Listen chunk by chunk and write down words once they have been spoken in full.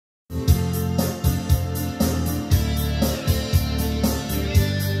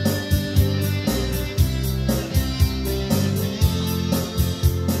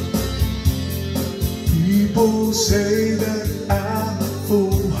People say that I'm a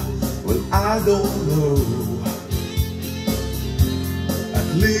fool, well I don't know.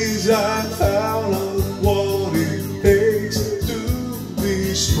 At least I found out what it takes to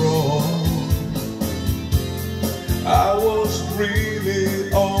be strong. I was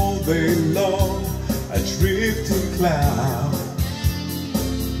dreaming all day long, a drifting cloud.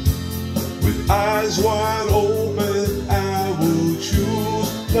 With eyes wide open, I will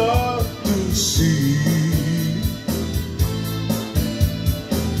choose not to see.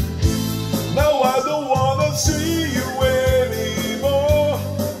 Now I don't wanna see you anymore.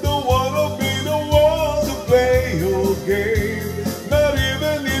 Don't wanna be the one to play your game. Not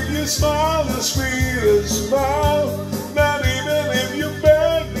even if you smile the sweetest smile. Not even if you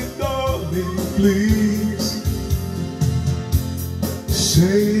beg me, darling, please.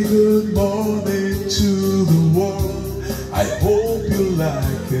 Say good morning to the world, I hope you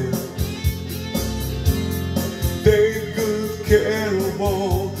like it. Take good care of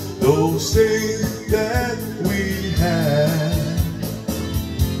all those things that we had.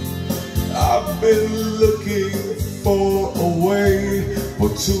 I've been looking for a way for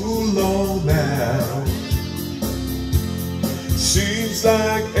too long now. Seems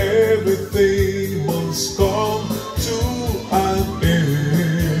like everything must come to an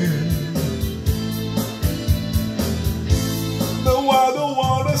end. No, I don't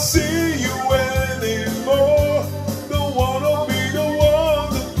wanna see you anymore. Don't wanna be the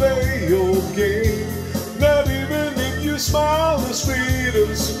one to play your game. Not even if you smile the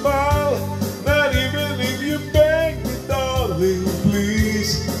sweetest smile. Not even if you beg me, darling.